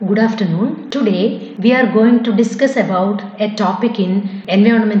Good afternoon. Today we are going to discuss about a topic in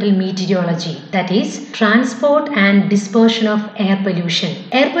environmental meteorology, that is transport and dispersion of air pollution.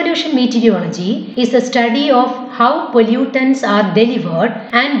 Air pollution meteorology is the study of how pollutants are delivered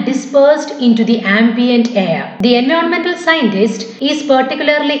and dispersed into the ambient air. The environmental scientist is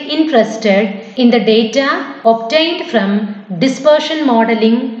particularly interested in the data obtained from dispersion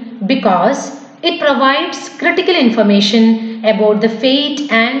modeling because it provides critical information about the fate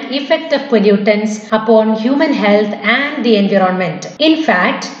and effect of pollutants upon human health and the environment. In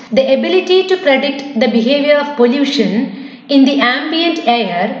fact, the ability to predict the behavior of pollution in the ambient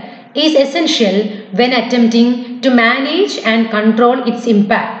air is essential when attempting to manage and control its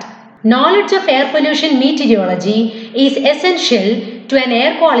impact. Knowledge of air pollution meteorology is essential to an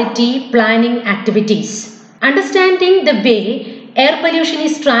air quality planning activities. Understanding the way air pollution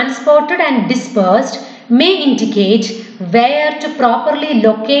is transported and dispersed may indicate where to properly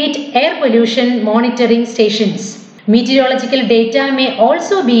locate air pollution monitoring stations. Meteorological data may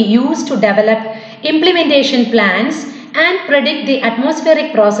also be used to develop implementation plans and predict the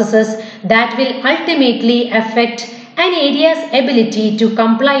atmospheric processes that will ultimately affect an area's ability to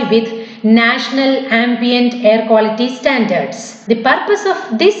comply with national ambient air quality standards. The purpose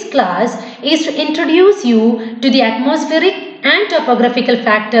of this class is to introduce you to the atmospheric and topographical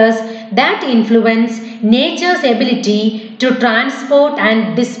factors that influence nature's ability to transport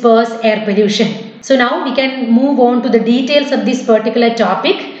and disperse air pollution. So now we can move on to the details of this particular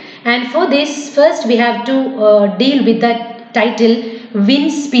topic, and for this first we have to deal with the title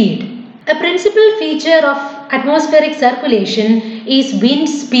wind speed. A principal feature of atmospheric circulation is wind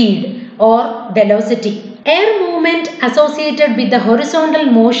speed or velocity. Air movement associated with the horizontal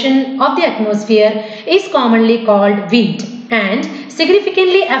motion of the atmosphere is commonly called wind and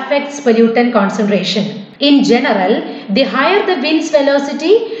significantly affects pollutant concentration. In general, the higher the wind's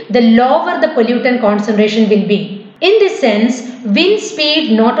velocity, the lower the pollutant concentration will be. In this sense, wind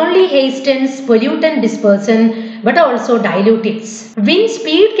speed not only hastens pollutant dispersion but also dilutes it. Wind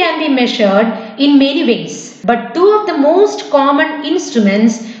speed can be measured in many ways, but two of the most common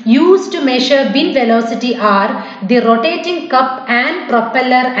instruments used to measure wind velocity are the rotating cup and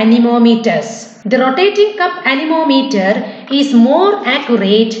propeller anemometers. The rotating cup anemometer is more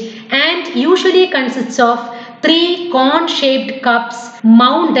accurate and usually consists of three cone-shaped cups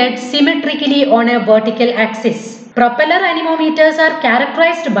mounted symmetrically on a vertical axis. Propeller anemometers are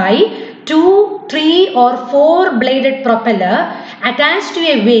characterized by 2, 3 or 4 bladed propeller attached to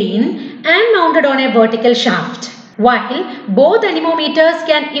a vane and mounted on a vertical shaft. While both anemometers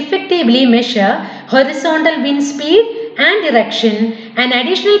can effectively measure horizontal wind speed and direction, an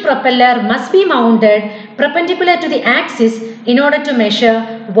additional propeller must be mounted perpendicular to the axis in order to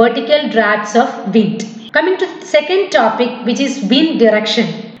measure vertical drafts of wind. Coming to the second topic, which is wind direction.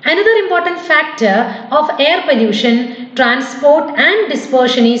 Another important factor of air pollution, transport and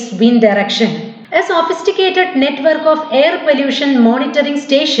dispersion is wind direction. A sophisticated network of air pollution monitoring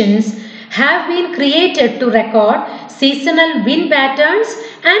stations have been created to record seasonal wind patterns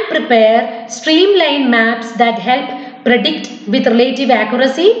and prepare streamlined maps that help predict with relative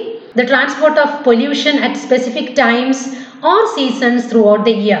accuracy the transport of pollution at specific times or seasons throughout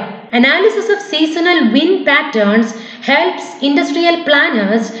the year. Analysis of seasonal wind patterns helps industrial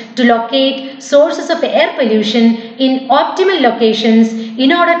planners to locate sources of air pollution in optimal locations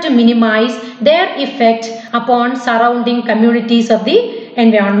in order to minimize their effect upon surrounding communities of the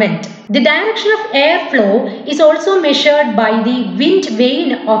environment. The direction of airflow is also measured by the wind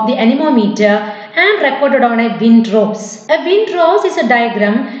vane of the anemometer and recorded on a wind rose. A wind rose is a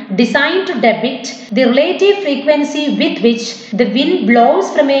diagram designed to depict the relative frequency with which the wind blows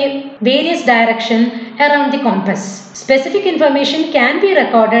from a various direction around the compass. Specific information can be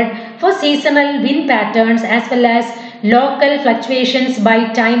recorded for seasonal wind patterns as well as local fluctuations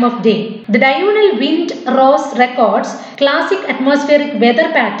by time of day. The diurnal wind rose records classic atmospheric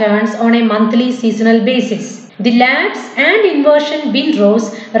weather patterns on a monthly seasonal basis. The lattice and inversion wind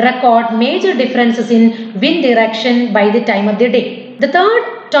rose record major differences in wind direction by the time of the day. The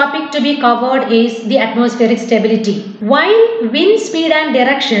third topic to be covered is the atmospheric stability. While wind speed and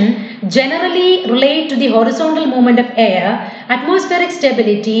direction generally relate to the horizontal movement of air, atmospheric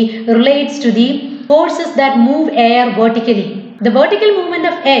stability relates to the forces that move air vertically. The vertical movement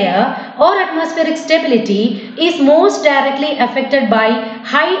of air or atmospheric stability is most directly affected by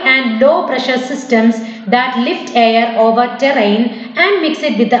high and low pressure systems that lift air over terrain and mix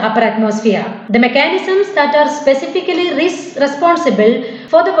it with the upper atmosphere. The mechanisms that are specifically responsible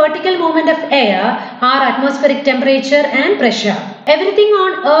for the vertical movement of air are atmospheric temperature and pressure. Everything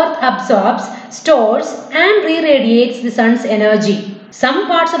on Earth absorbs, stores and re-radiates the sun's energy. Some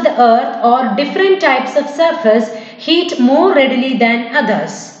parts of the earth or different types of surface heat more readily than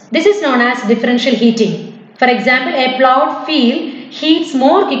others. This is known as differential heating. For example, a plowed field heats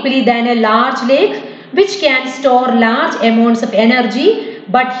more quickly than a large lake which can store large amounts of energy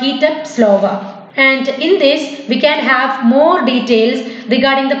but heat up slower. And in this, we can have more details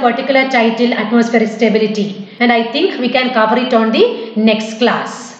regarding the particular title atmospheric stability. And I think we can cover it on the next class.